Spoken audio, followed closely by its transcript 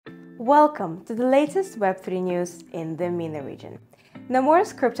Welcome to the latest Web3 news in the MENA region.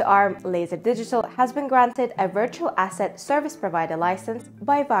 Nomura's crypto arm, Laser Digital, has been granted a virtual asset service provider license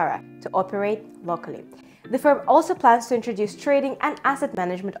by VARA to operate locally. The firm also plans to introduce trading and asset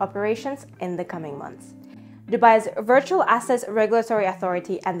management operations in the coming months. Dubai's Virtual Assets Regulatory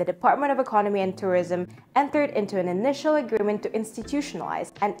Authority and the Department of Economy and Tourism entered into an initial agreement to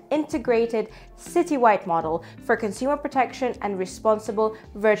institutionalize an integrated citywide model for consumer protection and responsible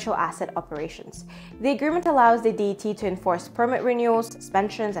virtual asset operations. The agreement allows the DET to enforce permit renewals,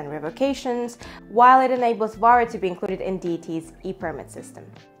 suspensions, and revocations, while it enables VARA to be included in DET's e-permit system.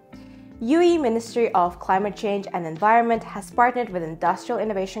 UAE Ministry of Climate Change and Environment has partnered with Industrial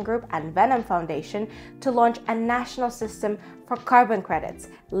Innovation Group and Venom Foundation to launch a national system for carbon credits,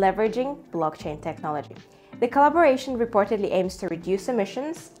 leveraging blockchain technology. The collaboration reportedly aims to reduce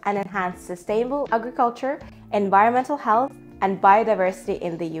emissions and enhance sustainable agriculture, environmental health, and biodiversity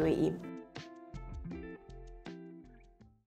in the UAE.